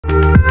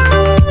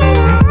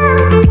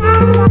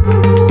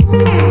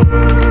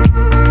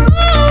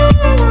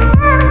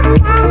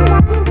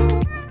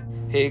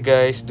Hey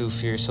guys,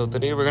 Doof here. So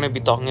today we're gonna be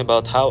talking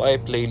about how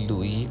I play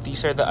Luo Yi.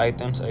 These are the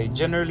items I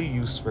generally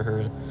use for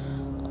her.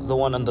 The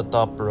one on the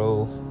top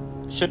row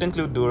should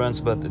include Durance,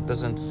 but it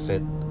doesn't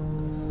fit.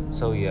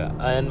 So yeah,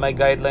 and my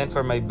guideline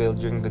for my build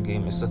during the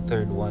game is the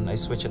third one. I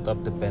switch it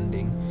up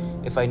depending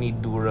if I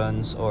need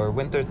Durance or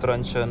Winter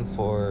Truncheon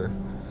for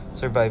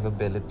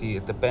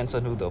survivability. It depends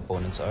on who the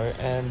opponents are.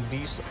 And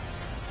these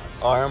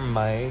are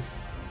my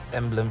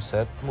emblem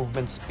set: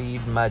 movement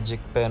speed, magic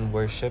pen,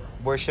 worship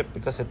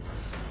because it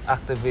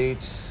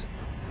activates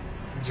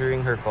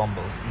during her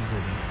combos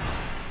easily.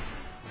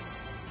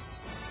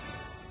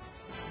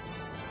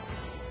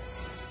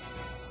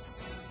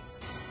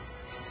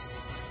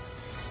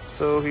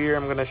 So here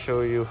I'm gonna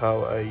show you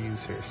how I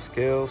use her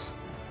skills.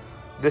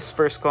 This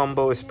first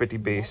combo is pretty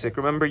basic.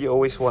 Remember, you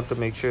always want to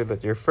make sure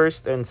that your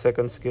first and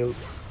second skill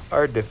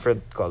are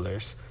different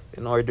colors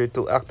in order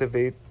to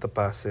activate the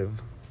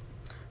passive,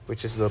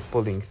 which is the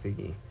pulling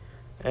thingy.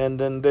 And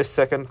then this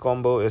second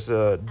combo is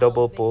a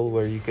double pull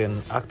where you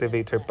can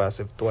activate her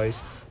passive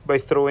twice by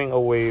throwing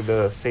away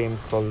the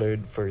same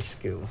colored first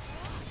skill.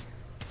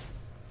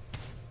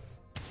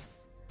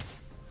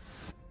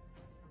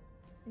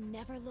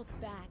 Never look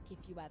back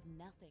if you have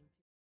nothing.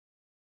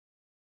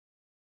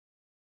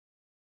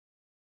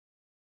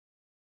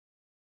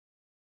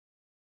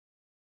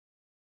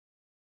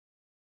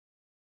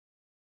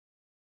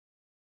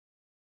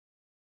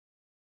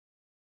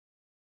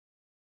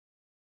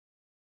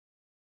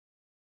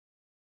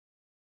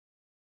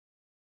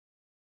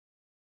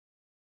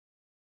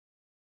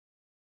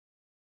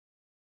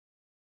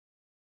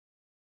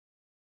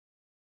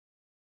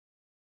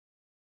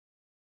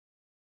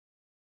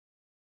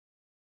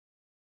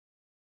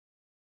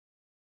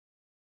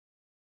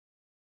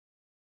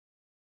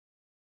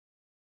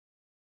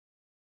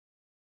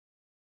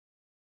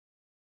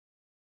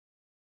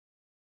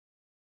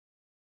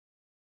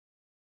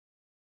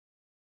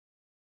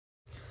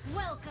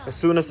 As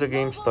soon as the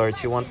game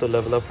starts, you want to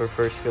level up her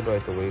first skill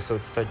right away so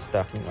it starts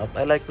stacking up.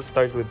 I like to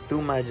start with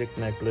 2 magic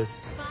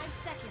necklace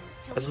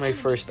as my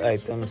first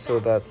item so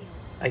that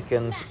I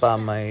can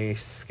spam my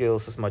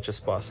skills as much as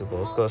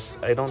possible because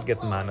I don't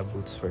get mana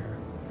boots for her.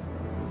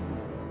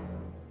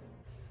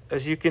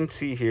 As you can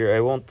see here, I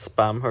won't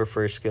spam her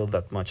first skill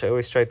that much. I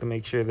always try to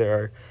make sure there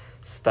are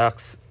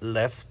stacks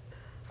left.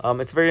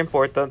 It's very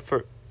important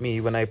for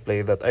me when I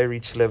play that I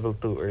reach level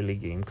 2 early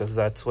game because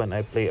that's when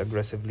I play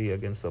aggressively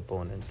against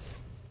opponents.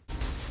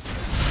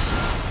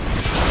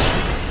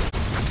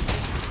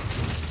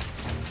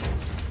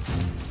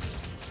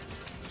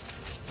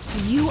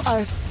 You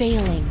are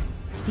failing,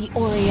 the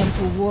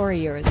Oriental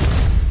Warriors.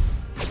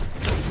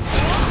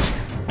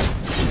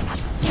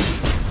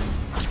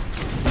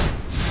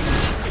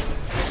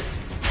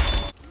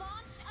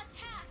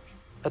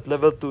 At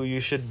level 2, you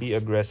should be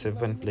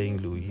aggressive when playing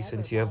Luo Yi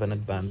since you have an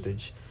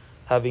advantage.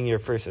 Having your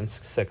first and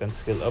second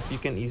skill up, you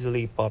can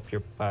easily pop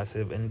your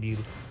passive and deal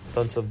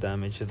tons of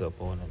damage to the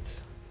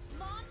opponents.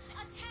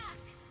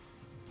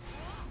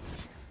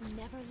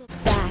 Never look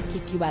back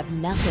if you have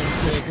nothing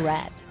to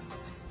regret.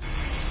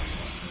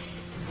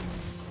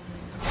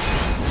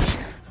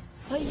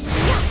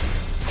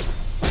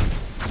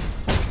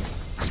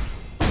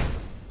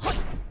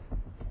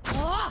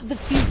 The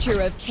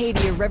future of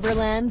Cadia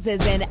Riverlands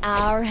is in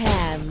our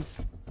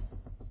hands.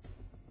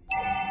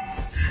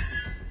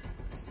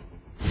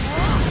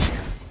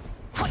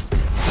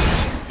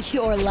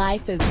 Your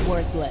life is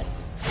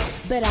worthless,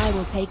 but I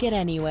will take it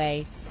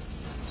anyway.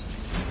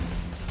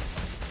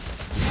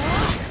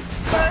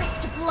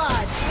 First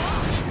blood.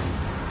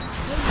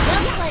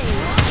 Well played.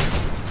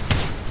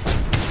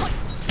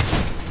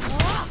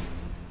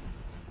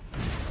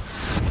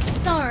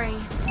 Sorry.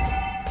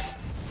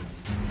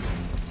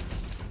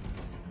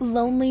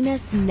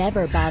 Loneliness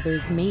never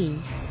bothers me.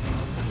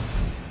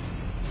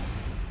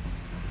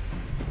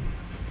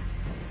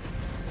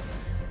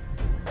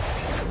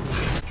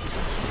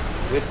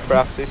 With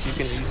practice, you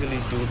can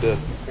easily do the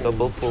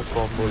double pull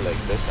combo like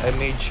this. I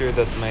made sure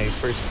that my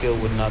first skill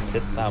would not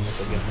hit Thamus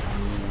again,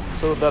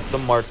 so that the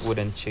mark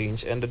wouldn't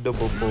change and the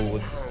double pull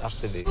would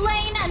activate.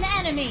 Slain an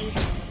enemy!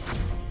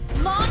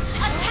 Launch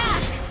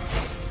attack!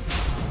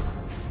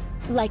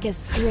 Like a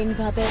string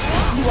puppet,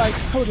 you are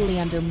totally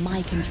under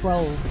my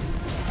control.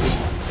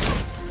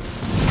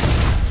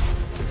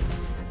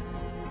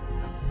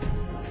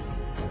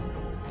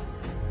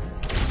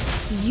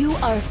 You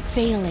are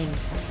failing,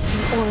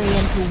 the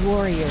Oriental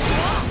Warriors.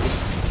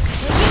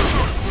 You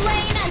have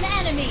slain an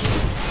enemy!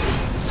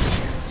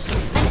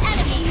 An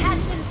enemy has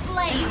been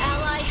slain! An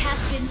ally has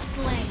been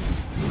slain.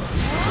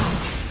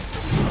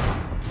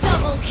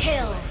 Double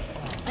kill!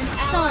 An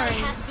ally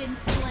has been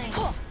slain.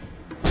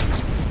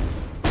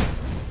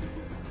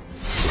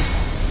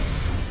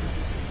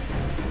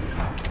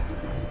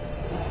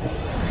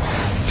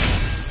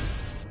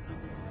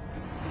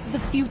 The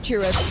future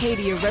of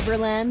Cadia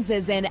Riverlands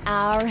is in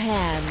our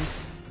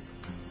hands.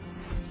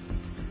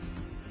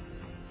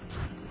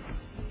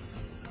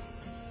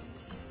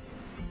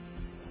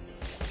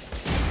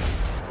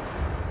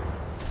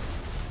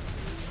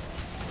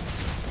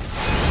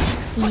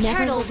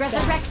 Turtle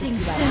resurrecting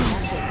soon.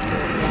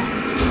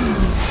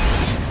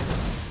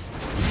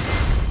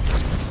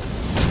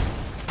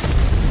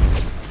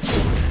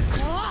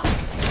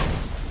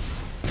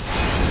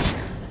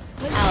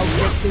 Our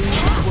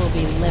victories will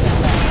be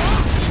limitless.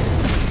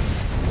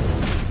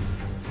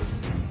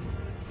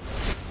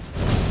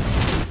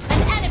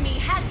 An enemy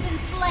has been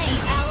slain.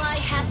 Ally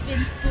has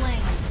been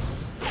slain.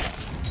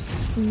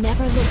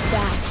 Never look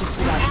back if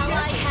you are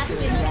ally has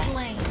been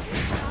slain.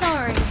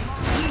 Sorry,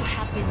 you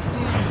have been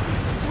slain.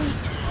 We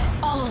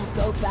all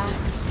go back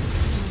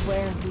to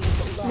where we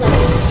belong. Like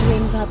a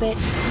string puppet,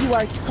 you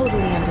are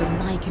totally under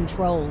my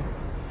control.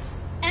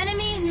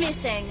 Enemy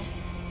missing.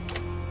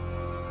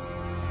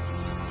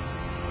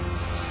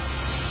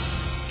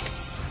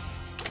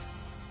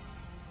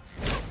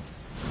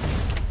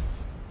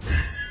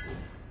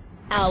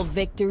 Our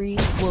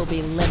victories will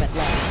be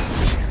limitless.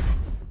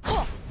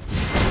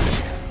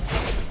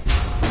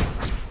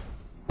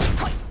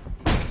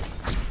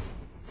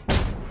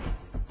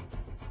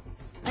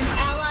 An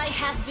ally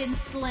has been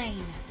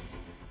slain.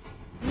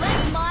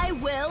 Let my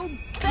will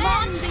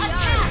launch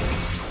attack.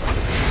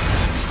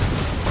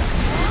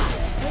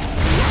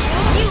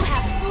 You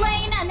have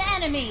slain an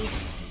enemy.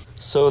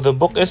 So the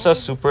book is a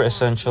super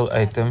essential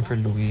item for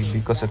Luo Yi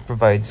because it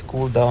provides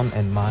cooldown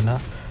and mana.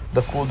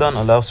 The cooldown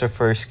allows her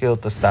first skill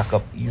to stack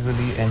up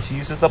easily, and she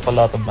uses up a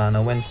lot of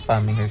mana when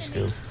spamming her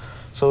skills.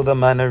 So the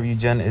mana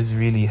regen is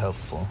really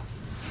helpful.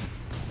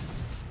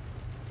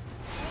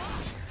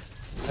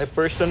 I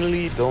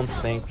personally don't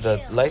think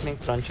that Lightning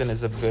Truncheon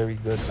is a very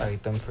good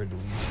item for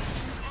Luo Yi.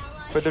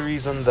 For the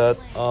reason that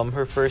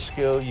her first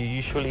skill, you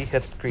usually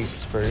hit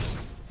creeps first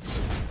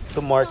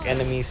to mark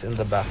enemies in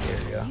the back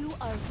area.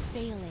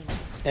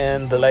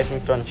 And the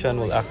Lightning Truncheon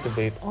will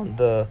activate on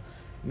the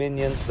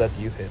minions that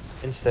you hit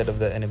instead of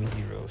the enemy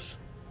heroes.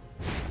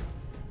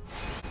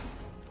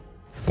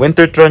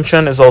 Winter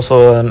Truncheon is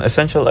also an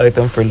essential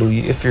item for Luo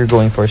Yi if you're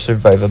going for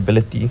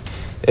survivability.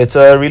 It's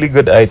a really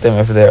good item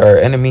if there are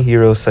enemy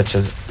heroes such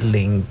as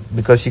Ling,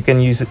 because you can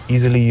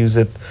easily use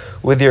it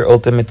with your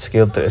ultimate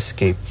skill to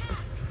escape.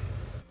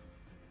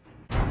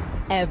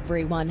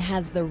 Everyone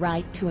has the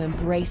right to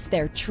embrace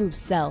their true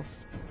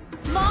self.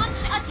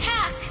 Launch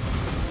attack!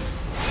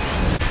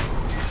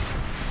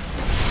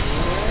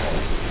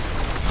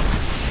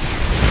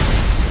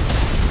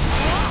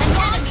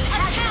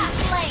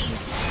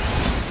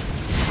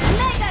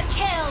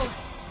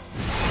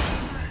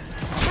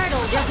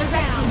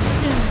 Resurrecting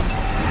soon.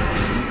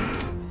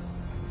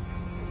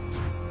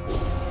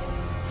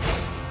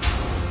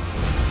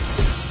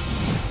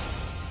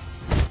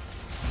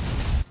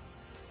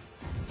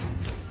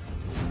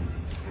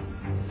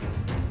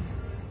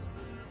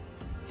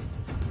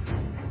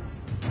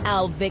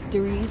 Our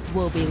victories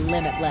will be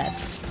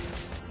limitless.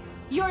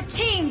 Your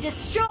team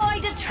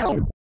destroyed a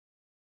turret.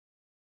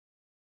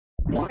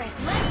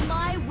 Let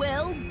my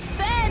will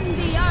bend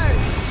the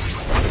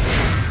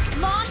earth.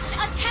 Launch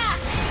attack.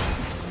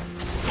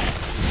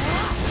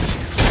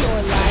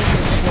 Your life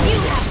is you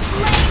have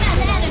slain an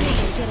enemy!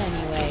 Take it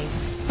anyway.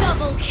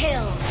 Double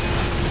kill!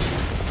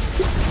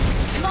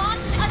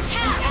 Launch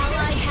attack! An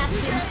ally has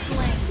been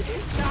slain.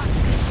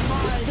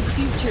 The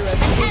future of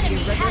the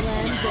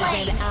Riverlands is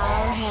in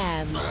our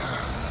hands.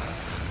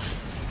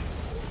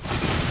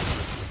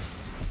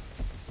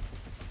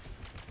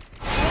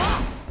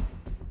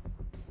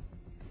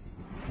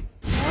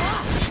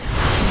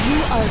 You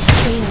are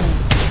failing,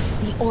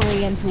 the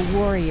Oriental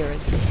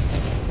Warriors.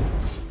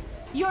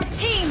 Your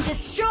team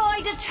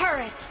destroyed a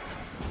turret!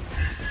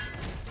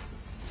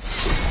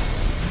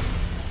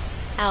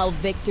 Our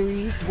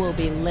victories will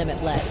be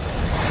limitless.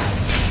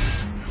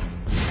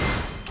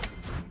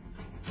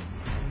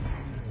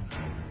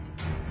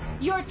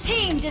 Your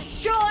team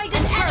destroyed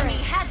a turret!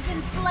 Enemy has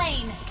been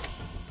slain!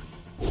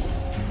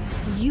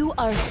 You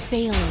are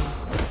failing,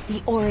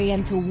 the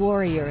Oriental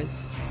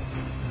Warriors.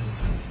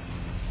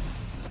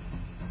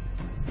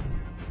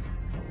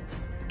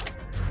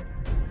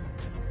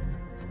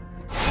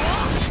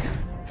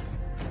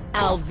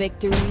 Our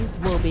victories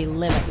will be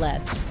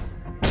limitless.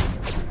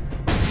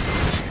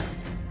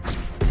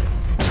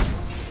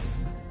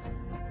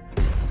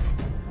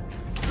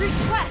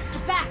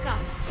 Request backup.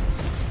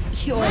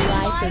 Your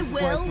life is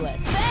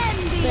worthless,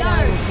 but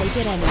I will take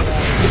it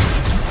anyway.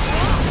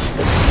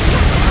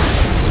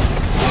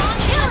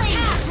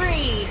 Killing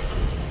spree.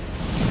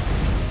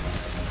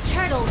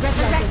 Turtle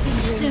resurrecting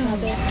soon. You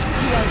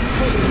are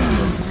totally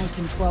under my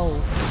control.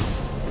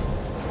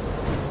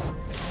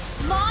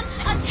 Launch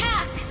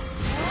attack.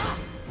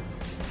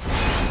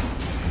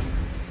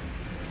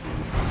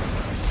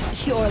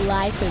 Your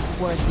life is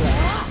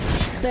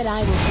worthless, but I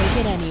will take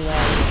it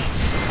anyway.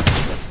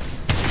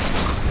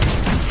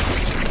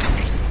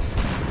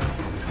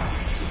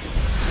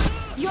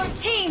 Your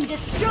team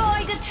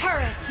destroyed a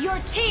turret! Your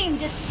team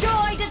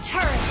destroyed a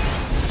turret!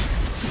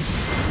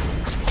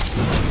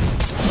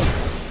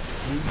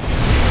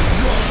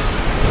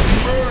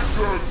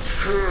 Mega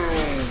kill!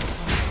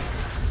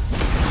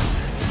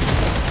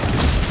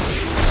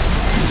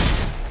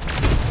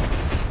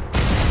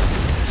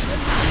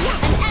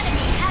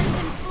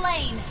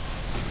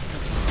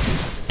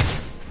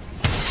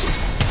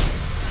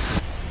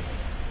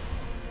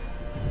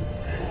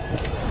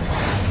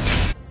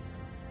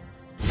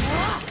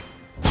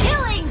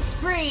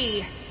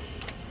 spree!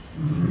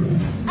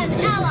 An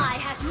ally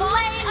has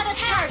slain a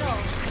turtle!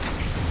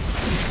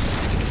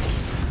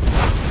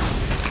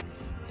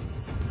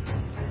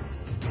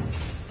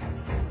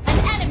 An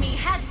enemy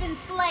has been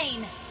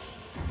slain!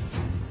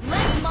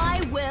 Let my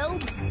will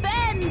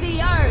bend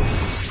the earth!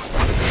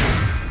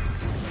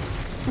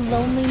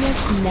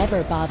 Loneliness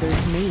never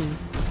bothers me.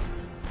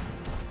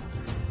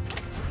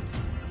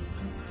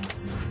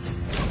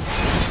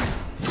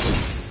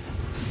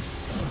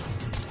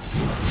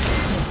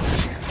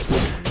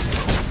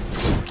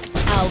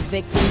 Our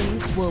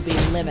victories will be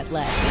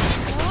limitless.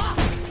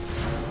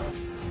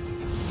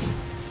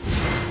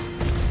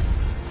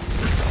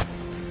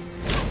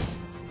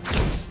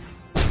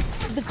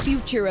 The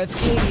future of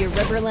Cadia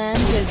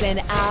Riverlands is in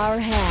our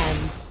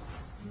hands.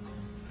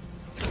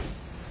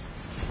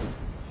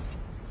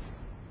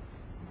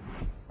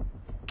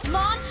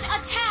 Launch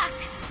attack!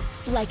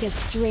 Like a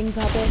string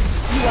puppet,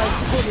 you are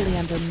totally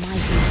under my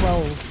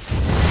control.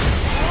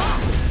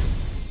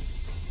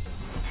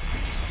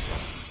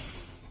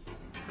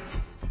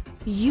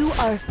 You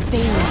are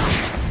failing,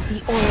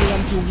 the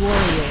Oriental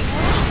Warriors.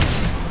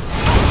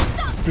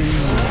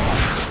 Failing,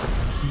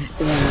 the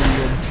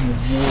Oriental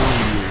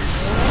Warriors.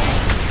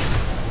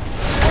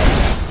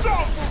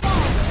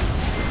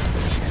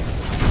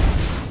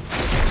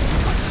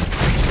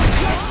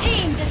 Your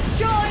team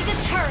destroyed a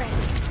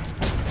turret!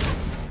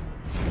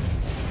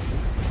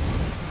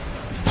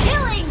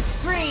 Killing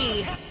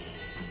spree!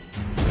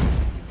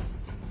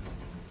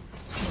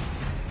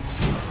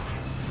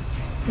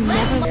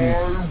 Never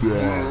end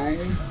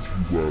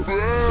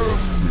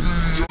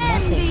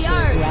the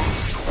earth!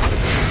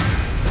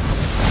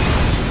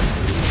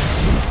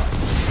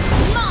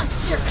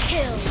 Monster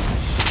kill!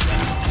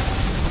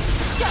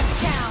 Shut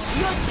down!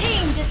 Your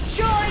team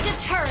destroyed a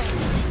turret!